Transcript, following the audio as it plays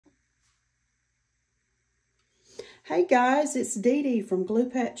Hey guys, it's Dee Dee from Glue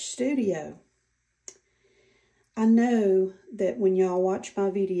Patch Studio. I know that when y'all watch my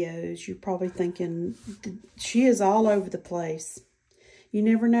videos, you're probably thinking, she is all over the place. You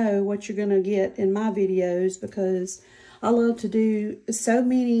never know what you're going to get in my videos because I love to do so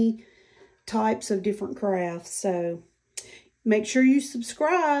many types of different crafts. So make sure you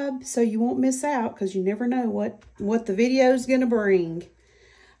subscribe so you won't miss out because you never know what the video is going to bring.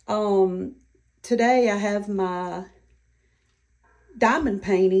 Today I have my diamond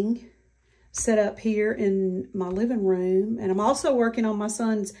painting set up here in my living room, and I'm also working on my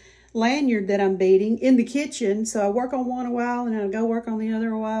son's lanyard that I'm beading in the kitchen. So I work on one a while and then I go work on the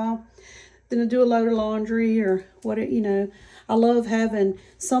other a while. Then I do a load of laundry or what, you know. I love having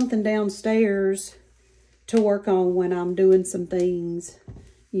something downstairs to work on when I'm doing some things,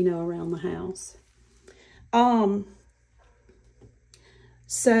 you know, around the house.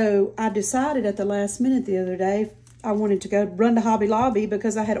 So I decided at the last minute the other day, I wanted to go run to Hobby Lobby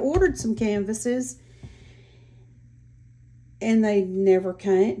because I had ordered some canvases and they never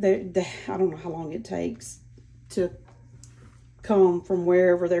came. I don't know how long it takes to come from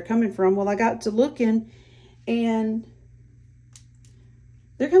wherever they're coming from. Well, I got to looking and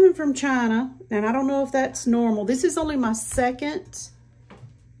they're coming from China, and I don't know if that's normal. This is only my second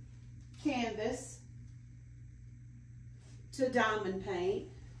canvas to diamond paint.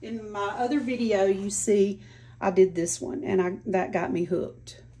 In my other video, you see I did this one, and that got me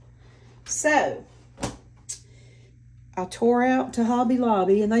hooked. So I tore out to Hobby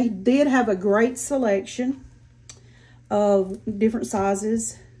Lobby, and they did have a great selection of different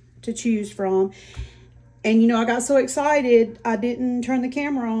sizes to choose from. And, you know, I got so excited, I didn't turn the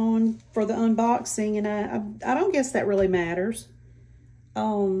camera on for the unboxing, and I don't guess that really matters.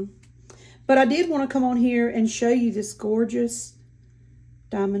 But I did want to come on here and show you this gorgeous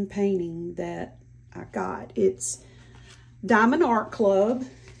diamond painting that I got. It's Diamond Art Club,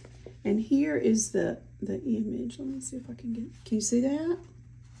 and here is the image. Let me see if I can you see that?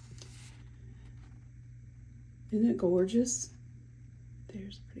 Isn't that gorgeous?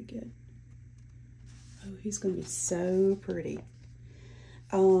 There's pretty good. Oh, he's going to be so pretty.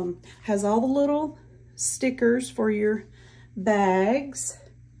 Has all the little stickers for your bags.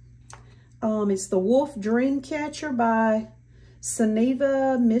 It's the Wolf Dreamcatcher by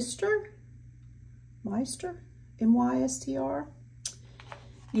Sunniva Meister, M-Y-S-T-R.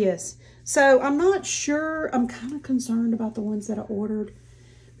 Yes. So I'm not sure. I'm kind of concerned about the ones that I ordered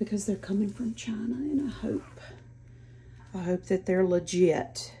because they're coming from China, and I hope that they're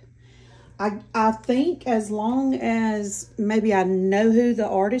legit. I think as long as maybe I know who the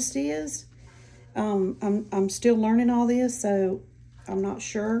artist is, I'm still learning all this, so I'm not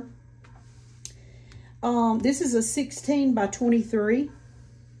sure. This is a 16 by 23,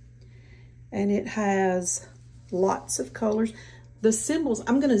 and it has lots of colors. The symbols,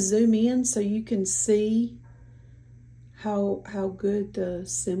 I'm going to zoom in so you can see how good the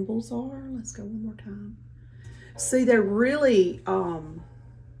symbols are. Let's go one more time. See, they're really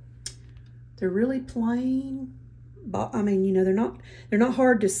plain, but I mean, you know, they're not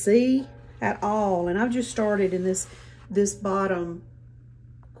hard to see at all. And I've just started in this bottom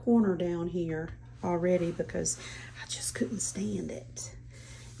corner down here already because I just couldn't stand it.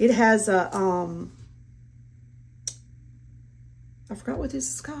 It has a I forgot what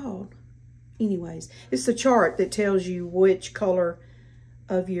this is called. Anyways, it's a chart that tells you which color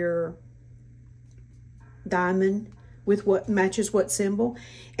of your diamond with what matches what symbol.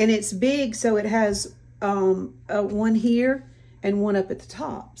 And it's big, so it has one here and one up at the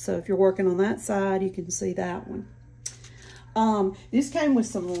top. So if you're working on that side, you can see that one. This came with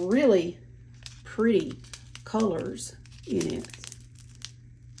some really pretty colors in it.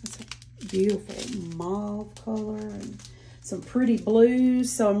 That's a beautiful mauve color and some pretty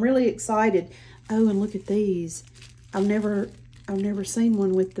blues. So I'm really excited. Oh, and look at these. I've never seen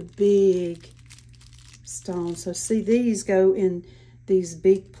one with the big stones. So see, these go in these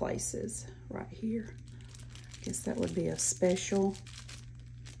big places right here. I guess that would be a special.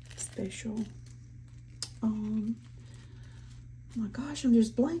 Oh my gosh, I'm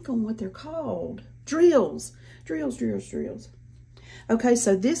just blank on what they're called. Drills. Okay,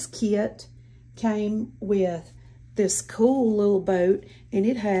 so this kit came with this cool little boat, and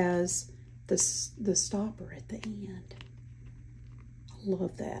it has the stopper at the end. I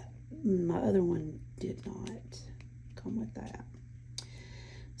love that. My other one did not come with that.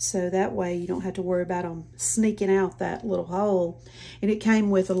 So that way you don't have to worry about them sneaking out that little hole. And it came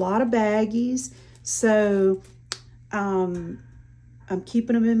with a lot of baggies. So I'm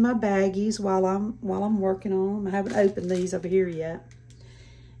keeping them in my baggies while I'm working on them. I haven't opened these over here yet.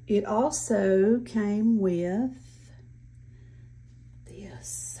 It also came with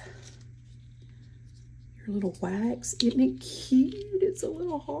your little wax. Isn't it cute? It's a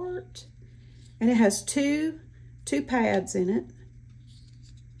little heart. And it has two pads in it.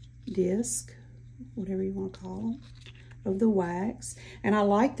 Disc, whatever you want to call them, of the wax. And I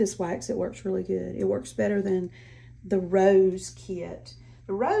like this wax. It works really good. It works better than the Rose kit.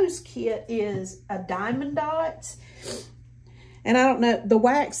 The Rose kit is a Diamond Dots. And I don't know, the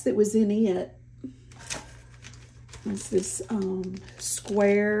wax that was in it was this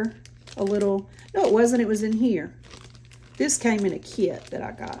square, a little, no it wasn't, it was in here. This came in a kit that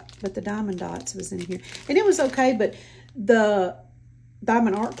I got, but the Diamond Dots was in here. And it was okay, but the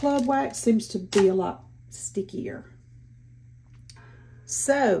Diamond Art Club wax seems to be a lot stickier.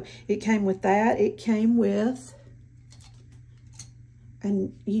 So it came with that. It came with,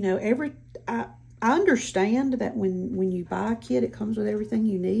 and you know, I understand that when you buy a kit, it comes with everything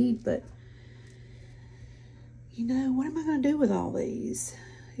you need, but you know, what am I going to do with all these?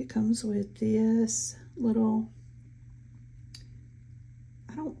 It comes with this little,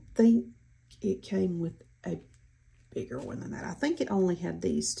 I don't think it came with a bigger one than that. I think it only had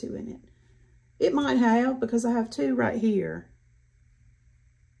these two in it. It might have, because I have two right here.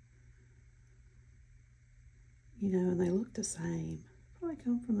 You know, and they look the same. Probably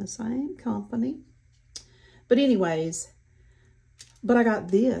come from the same company. But anyways, but I got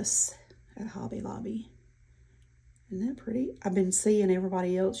this at Hobby Lobby. Isn't that pretty? I've been seeing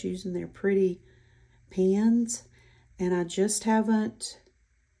everybody else using their pretty pens, and I just haven't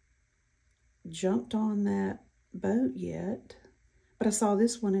jumped on that boat yet. But I saw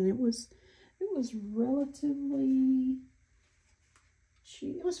this one, and it was relatively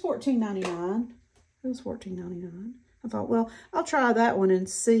cheap. It was $14.99. It was $14.99. I thought, well, I'll try that one and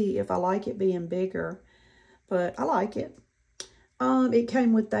see if I like it being bigger. But I like it. It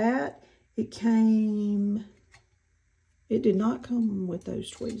came with that. It did not come with those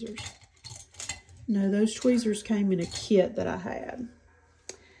tweezers. No, those tweezers came in a kit that I had.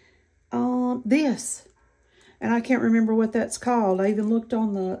 This. And I can't remember what that's called. I even looked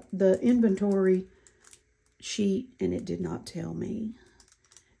on the inventory sheet and it did not tell me.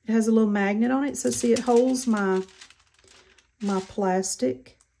 It has a little magnet on it. So see, it holds my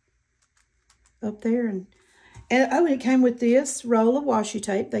plastic up there. And oh, it came with this roll of washi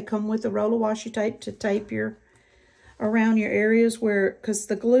tape. They come with a roll of washi tape to tape around your areas where, because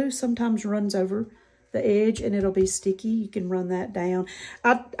the glue sometimes runs over the edge and it'll be sticky. You can run that down.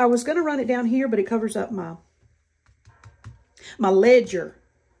 I was going to run it down here, but it covers up my ledger,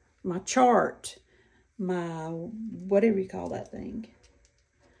 my chart, my whatever you call that thing.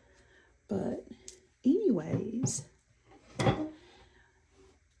 But anyways,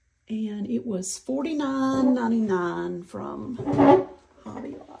 and it was $49.99 from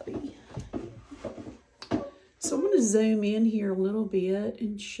Hobby Lobby. So I'm going to zoom in here a little bit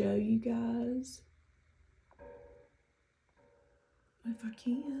and show you guys if I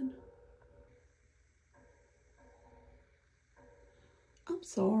can. I'm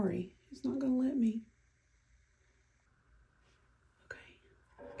sorry, it's not going to let me. Okay,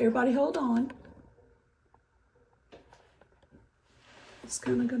 everybody hold on. It's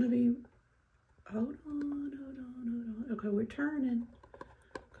kind of going to be, hold on. Okay, we're turning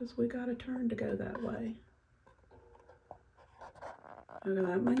because we got to turn to go that way. Okay,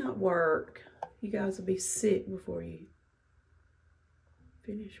 that may not work. You guys will be sick before you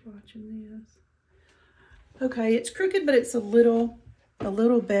finish watching this. Okay, it's crooked, but it's a little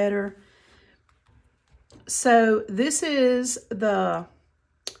better. So this is the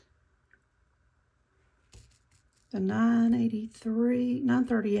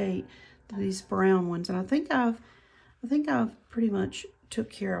 938, these brown ones, and I think I've pretty much took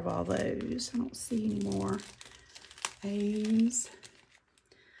care of all those. I don't see any more A's.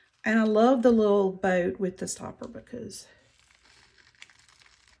 And I love the little boat with the stopper because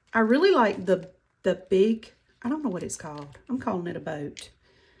I really like the big, I don't know what it's called. I'm calling it a boat.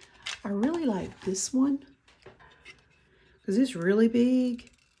 I really like this one because it's really big,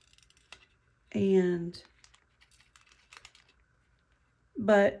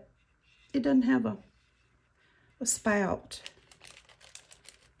 but it doesn't have a spout.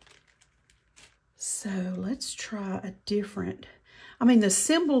 So let's try a different. I mean, the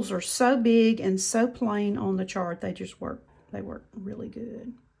symbols are so big and so plain on the chart. They just work. They work really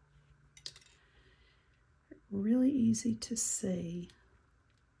good. Really easy to see.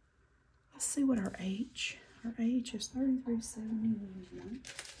 Let's see what our H is 3371.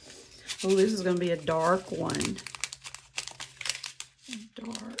 Oh, this is going to be a dark one.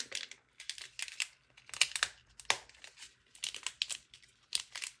 Dark.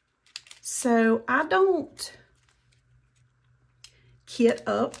 So I don't kit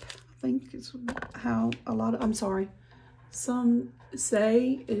up think it's how a lot of, I'm sorry, some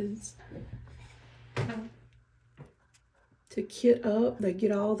say is to kit up. They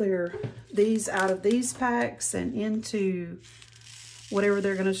get all these out of these packs and into whatever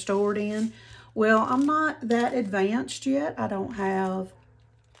they're going to store it in. Well, I'm not that advanced yet. I don't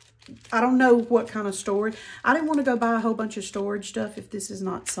know what kind of storage. I didn't want to go buy a whole bunch of storage stuff if this is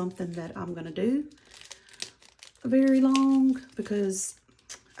not something that I'm going to do very long, because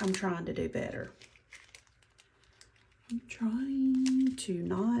I'm trying to do better. I'm trying to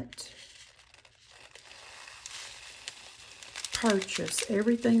not purchase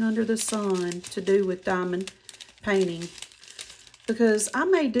everything under the sun to do with diamond painting, because I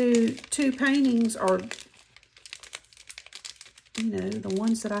may do 2 paintings, or you know, the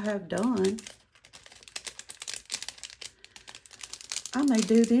ones that I have done, I may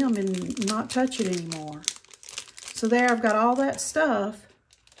do them and not touch it anymore. So there, I've got all that stuff,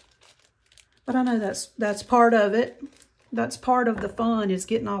 but I know that's part of it. That's part of the fun, is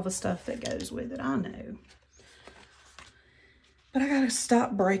getting all the stuff that goes with it. I know. But I gotta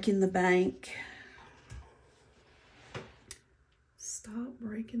stop breaking the bank. Stop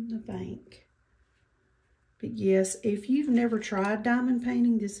breaking the bank. But yes, if you've never tried diamond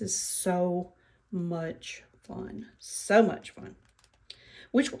painting, this is so much fun. So much fun.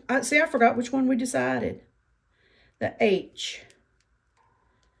 I forgot which one we decided. The H.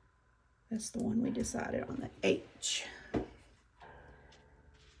 That's the one we decided on, the H.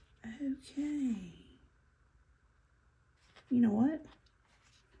 Okay. You know what?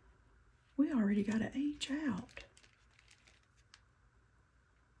 We already got an H out.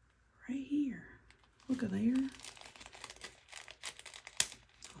 Right here. Look at there.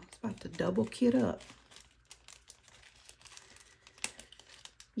 Oh, it's about to double kit up.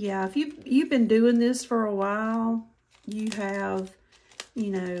 Yeah, if you've been doing this for a while, you have,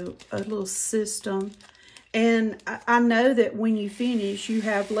 you know, a little system. And I know that when you finish, you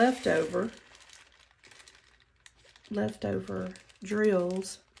have leftover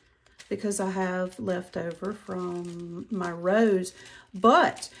drills, because I have leftover from my rose.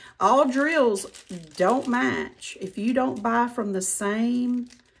 But all drills don't match. If you don't buy from the same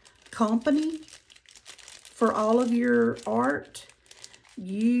company for all of your art,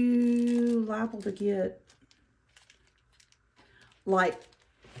 you liable to get, like,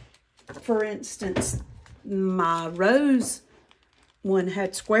 for instance, my rose one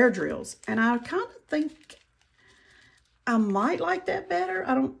had square drills, and I kind of think I might like that better.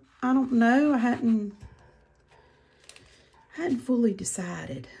 I don't know. I hadn't fully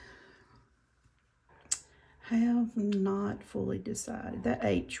decided. Have not fully decided. That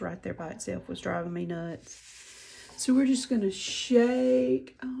H right there by itself was driving me nuts. So we're just going to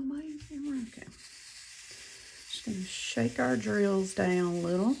shake. Oh, my camera. Okay. Just going to shake our drills down a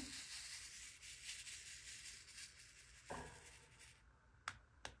little.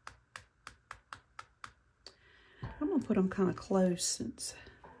 I'm going to put them kind of close.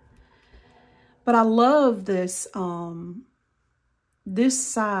 But I love this, this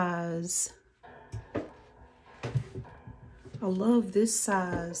size. I love this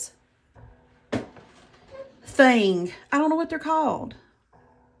size thing. I don't know what they're called,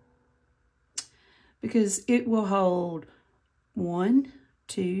 because it will hold 1,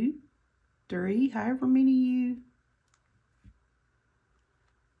 2, 3, however many you.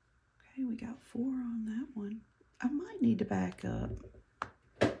 Okay, we got 4 on that one. I might need to back up.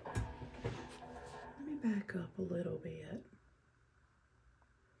 Let me back up a little bit,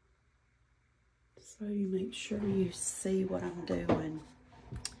 so you make sure you see what I'm doing.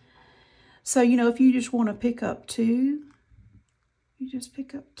 So, you know, if you just want to pick up 2, you just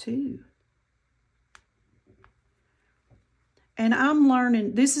pick up 2. And I'm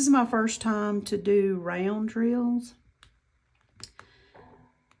learning, this is my first time to do round drills.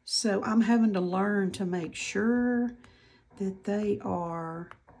 So I'm having to learn to make sure that they are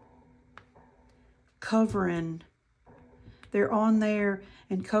covering, they're on there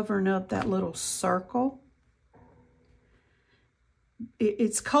and covering up that little circle.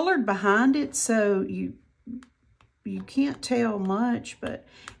 It's colored behind it, so you can't tell much, but,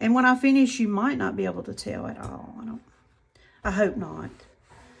 and when I finish, you might not be able to tell at all. I hope not,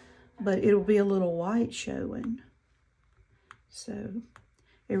 but it'll be a little white showing. So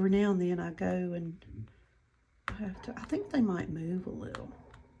every now and then I go and I have to, I think they might move a little.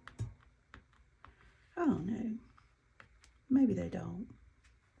 I don't know. Maybe they don't.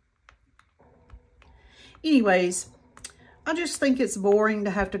 Anyways, I just think it's boring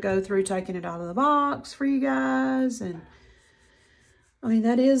to have to go through taking it out of the box for you guys. And I mean,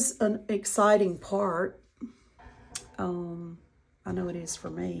 that is an exciting part. I know it is for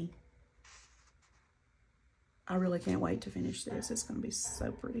me. I really can't wait to finish this. It's going to be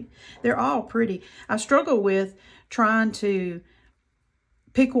so pretty. They're all pretty. I struggle with trying to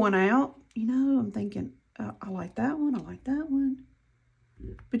pick one out. You know, I'm thinking, I like that one. I like that one.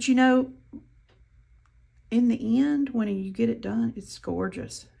 But you know, in the end, when you get it done, it's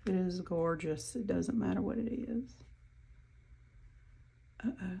gorgeous. It is gorgeous. It doesn't matter what it is.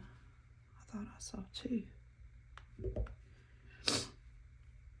 Uh-oh. I thought I saw two.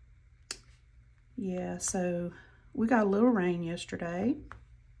 Yeah, so we got a little rain yesterday.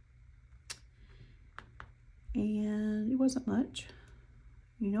 And it wasn't much.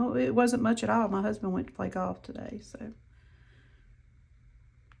 You know, it wasn't much at all. My husband went to play golf today, so.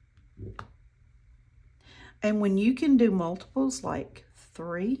 And when you can do multiples like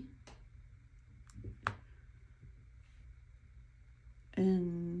 3,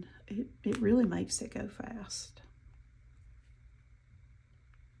 and it really makes it go fast.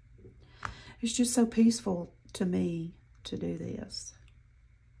 It's just so peaceful to me to do this.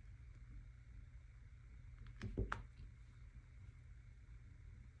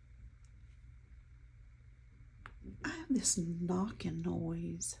 I have this knocking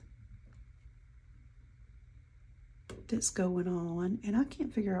noise that's going on, and I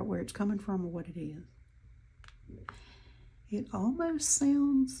can't figure out where it's coming from or what it is. It almost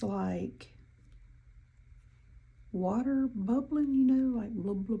sounds like water bubbling, you know, like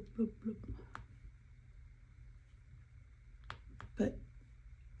blub, blub, blub, blub. But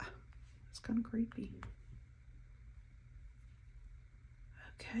it's kind of creepy.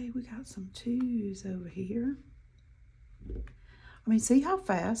 Okay, we got some 2s over here. I mean, see how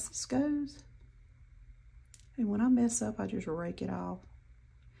fast this goes? And when I mess up, I just rake it off.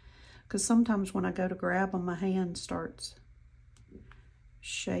 Because sometimes when I go to grab them, my hand starts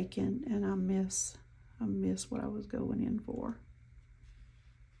shaking and I miss what I was going in for.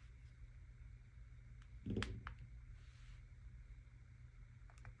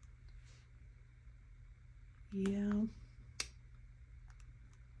 Yeah.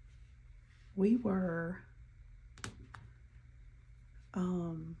 We were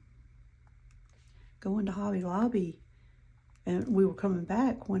going to Hobby Lobby, and we were coming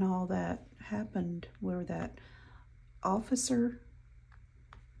back when all that happened, where that officer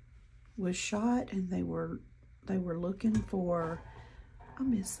was shot, and they were looking for, I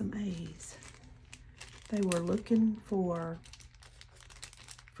missed some A's. They were looking for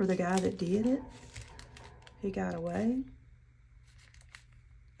the guy that did it. He got away,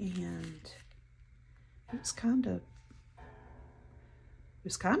 and it was kind of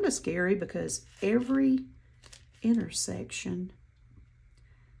scary, because every intersection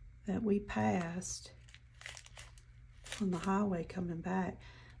that we passed on the highway coming back,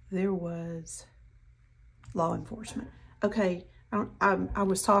 there was law enforcement. Okay, I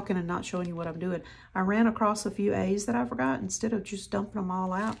was talking and not showing you what I'm doing. I ran across a few A's that I forgot. Instead of just dumping them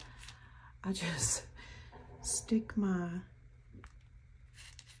all out, I just stick my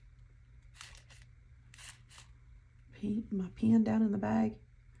pen down in the bag,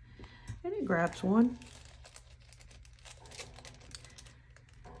 and it grabs one.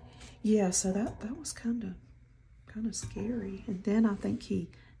 Yeah, so that was kind of scary. And then I think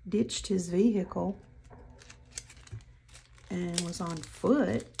he ditched his vehicle and was on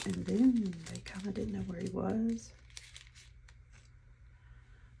foot, and then they kind of didn't know where he was.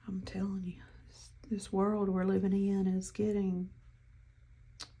 I'm telling you, this world we're living in is getting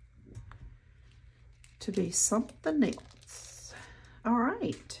to be something else. All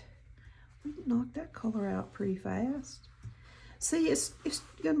right, we knocked that color out pretty fast. See, it's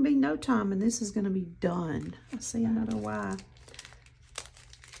going to be no time, and this is going to be done. I see another Y.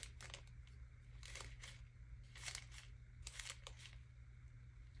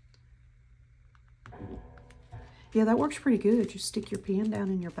 Yeah, that works pretty good. Just stick your pen down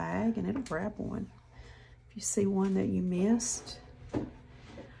in your bag, and it'll grab one. If you see one that you missed.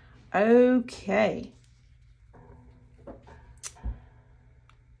 Okay.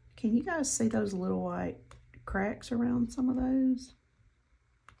 Can you guys see those little white cracks around some of those?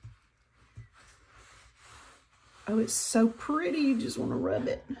 Oh, it's so pretty. You just want to rub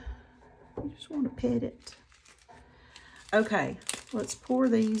it. You just want to pet it. Okay, let's pour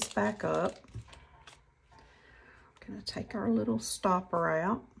these back up. I'm going to take our little stopper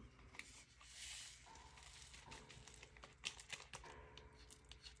out.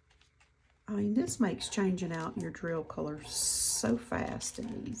 I mean, this makes changing out your drill colors so fast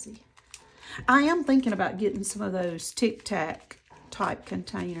and easy. I am thinking about getting some of those Tic Tac type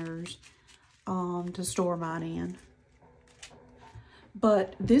containers to store mine in.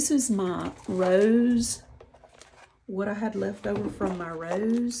 But this is my rose, what I had left over from my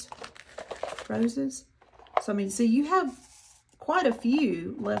roses. So, I mean, see, you have quite a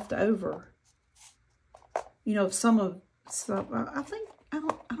few left over. You know, I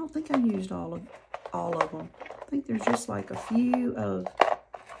don't think I used all of them. I think there's just like a few of,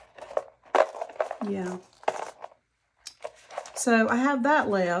 yeah. So I have that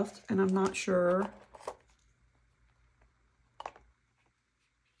left, and I'm not sure.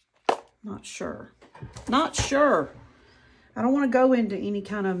 Not sure. I don't want to go into any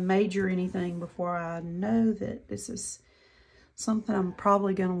kind of major anything before I know that this is something I'm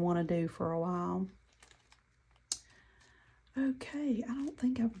probably going to want to do for a while. Okay, I don't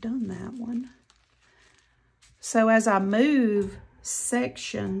think I've done that one. So as I move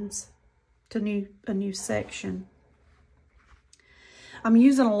sections to a new section, I'm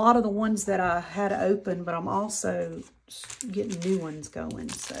using a lot of the ones that I had open, but I'm also getting new ones going.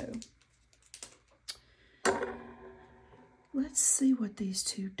 So let's see what these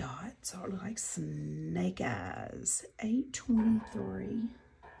two dots are. Like snake eyes. 823.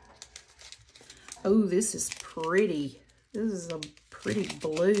 Oh, this is pretty. This is a pretty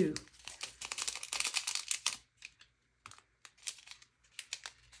blue.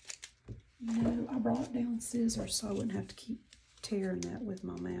 No, I brought down scissors so I wouldn't have to keep tearing that with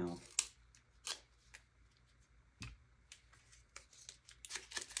my mouth.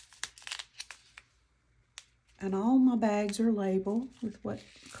 And all my bags are labeled with what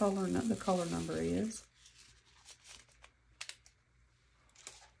color the color number is.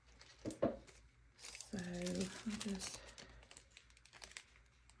 So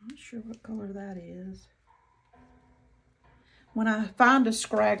I'm not sure what color that is. When I find a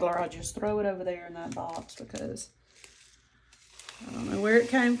scraggler, I just throw it over there in that box because I don't know where it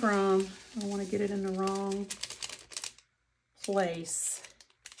came from. I don't want to get it in the wrong place.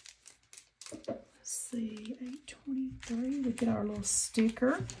 Let's see, 823. We get our little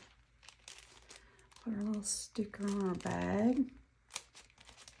sticker. Put our little sticker on our bag.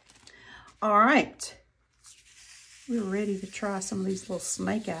 All right. We're ready to try some of these little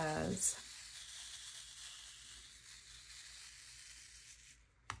snake eyes.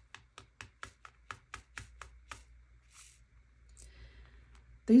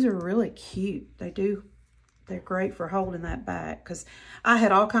 These are really cute. They're great for holding that back because I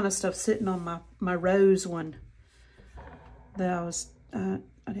had all kind of stuff sitting on my rose one that I was, I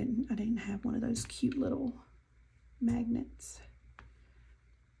didn't have one of those cute little magnets.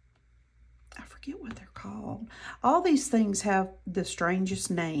 I forget what they're called. All these things have the strangest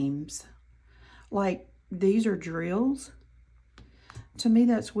names. Like these are drills. To me,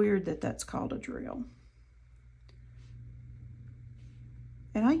 that's weird that that's called a drill.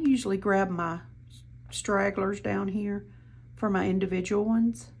 And I usually grab my stragglers down here for my individual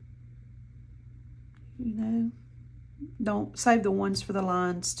ones. You know, don't save the ones for the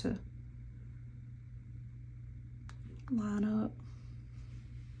lines to line up.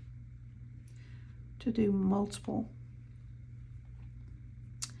 To do multiple.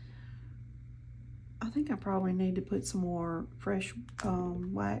 I think I probably need to put some more fresh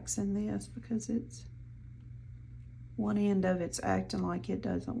wax in this because it's one end of it's acting like it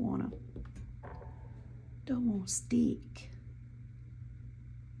don't want to stick.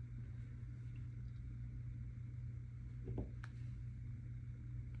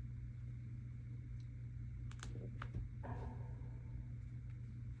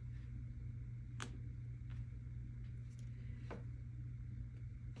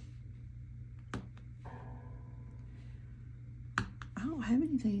 I don't have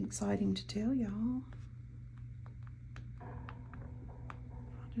anything exciting to tell y'all.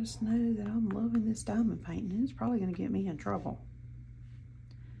 I just know that I'm loving this diamond painting. It's probably going to get me in trouble.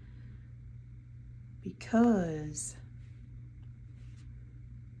 Because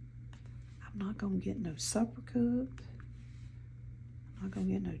I'm not going to get no supper cooked. I'm not going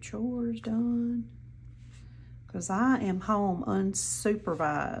to get no chores done. Because I am home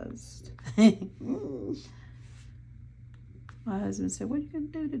unsupervised. My husband said, "What are you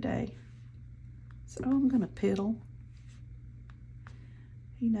going to do today?" I said, "Oh, I'm going to piddle."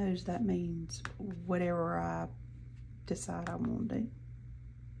 He knows that means whatever I decide I want to do.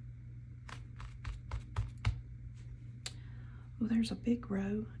 Oh, there's a big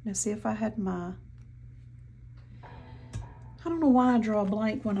row. Now see if I had my, I don't know why I draw a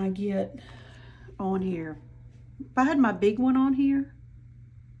blank when I get on here. If I had my big one on here,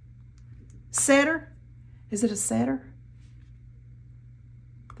 setter, is it a setter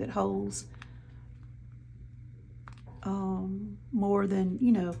that holds more than,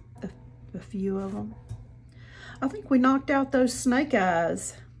 you know, a few of them? I think we knocked out those snake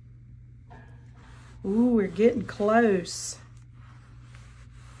eyes. Ooh, we're getting close.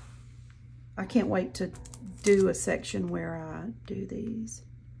 I can't wait to do a section where I do these.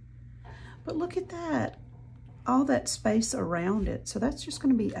 But look at that. All that space around it. So that's just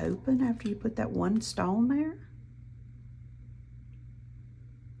going to be open after you put that one stone there.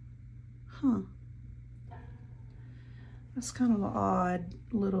 Huh. That's kind of an odd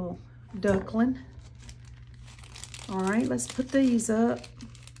little duckling. All right, let's put these up.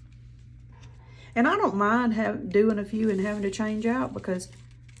 And I don't mind doing a few and having to change out because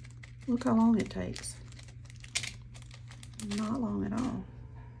look how long it takes. Not long at all.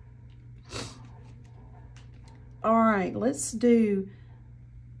 All right, let's do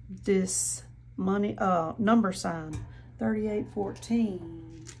this number sign,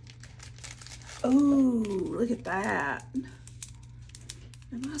 3814. Ooh, look at that.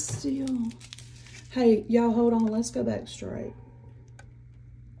 Am I still? Hey, y'all, hold on. Let's go back straight.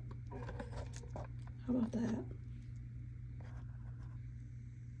 How about that?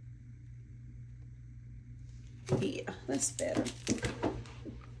 Yeah, that's better.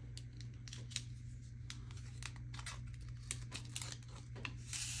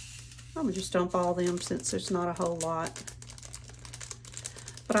 I'm gonna just dump all them since there's not a whole lot.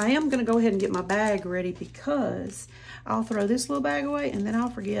 But I am gonna go ahead and get my bag ready because I'll throw this little bag away and then I'll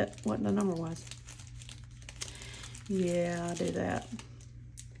forget what the number was. Yeah, I'll do that.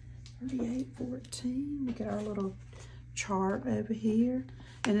 3814, look at our little chart over here.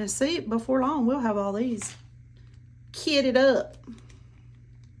 And then see, before long, we'll have all these kitted up.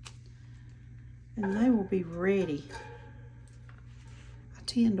 And they will be ready. I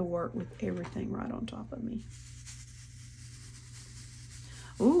tend to work with everything right on top of me.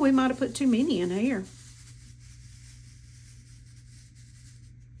 Ooh, we might have put too many in here.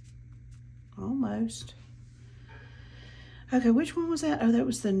 Almost. Okay, which one was that? Oh, that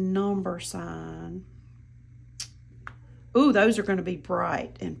was the number sign. Ooh, those are going to be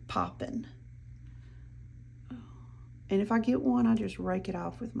bright and popping. And if I get one, I just rake it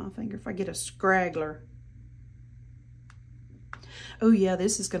off with my finger. If I get a scraggler. Oh yeah,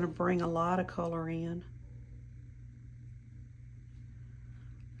 this is going to bring a lot of color in.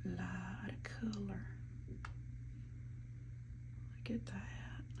 A lot of color. Look at that.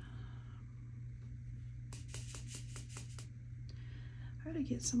 I gotta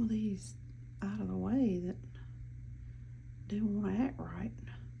get some of these out of the way that didn't want to act right.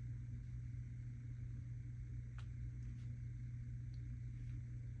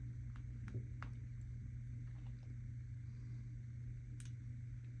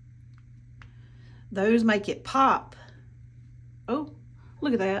 Those make it pop. Oh,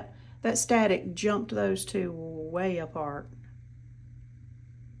 look at that. That static jumped those two way apart.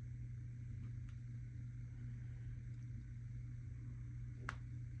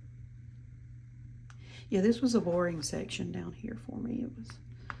 Yeah, this was a boring section down here for me. It was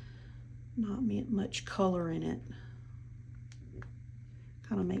not much color in it.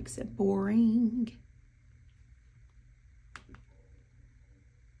 Kind of makes it boring.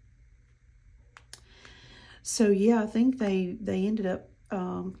 So yeah, I think they ended up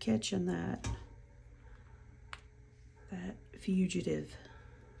catching that fugitive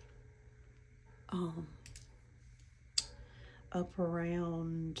up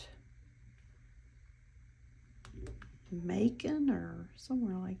around Macon or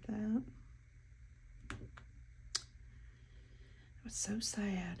somewhere like that. It was so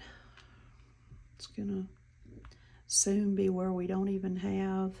sad. It's gonna soon be where we don't even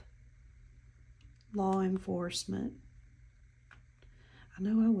have law enforcement. I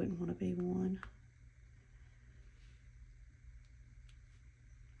know I wouldn't want to be one.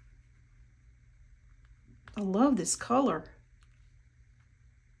 I love this color.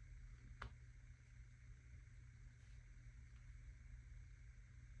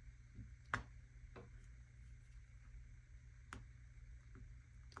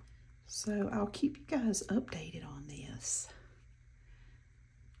 So I'll keep you guys updated on this.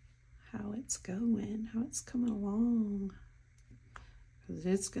 How it's going, how it's coming along. Because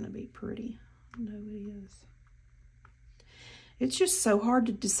it's going to be pretty. I know it is. It's just so hard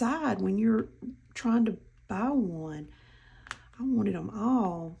to decide when you're trying to buy one. I wanted them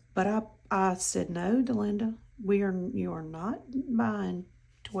all, but I said no, Delinda. You are not buying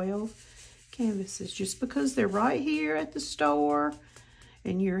 12 canvases just because they're right here at the store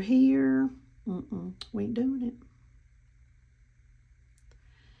and you're here. We ain't doing it.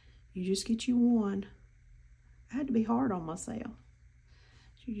 You just get you one. I had to be hard on myself.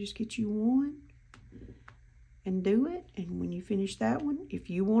 You just get you one and do it. And when you finish that one, if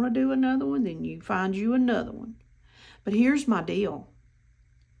you want to do another one, then you find you another one. But here's my deal.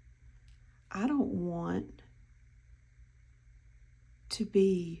 I don't want to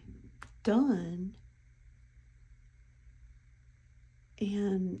be done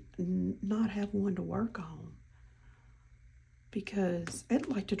and not have one to work on, because it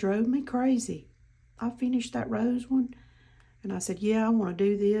like to drove me crazy. I finished that rose one and I said, yeah, I want to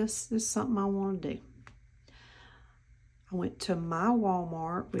do this. This is something I want to do. I went to my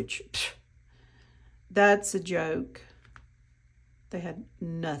Walmart, which, that's a joke. They had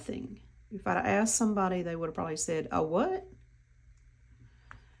nothing. If I'd asked somebody, they would have probably said, oh, what?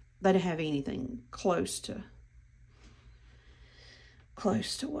 They didn't have anything close to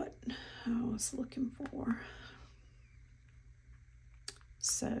what I was looking for.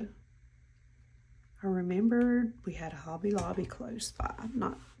 So I remembered we had a Hobby Lobby close by,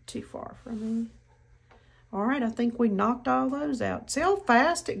 not too far from me. All right, I think we knocked all those out. See how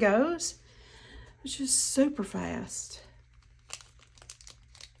fast it goes? It's just super fast.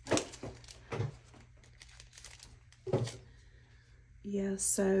 Yeah,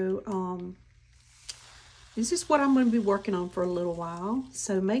 so this is what I'm going to be working on for a little while.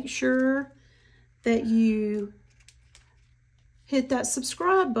 So make sure that you hit that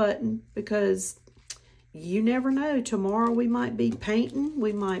subscribe button, because you never know. Tomorrow we might be painting,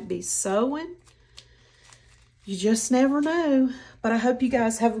 we might be sewing. You just never know. But I hope you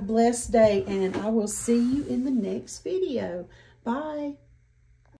guys have a blessed day, and I will see you in the next video. Bye.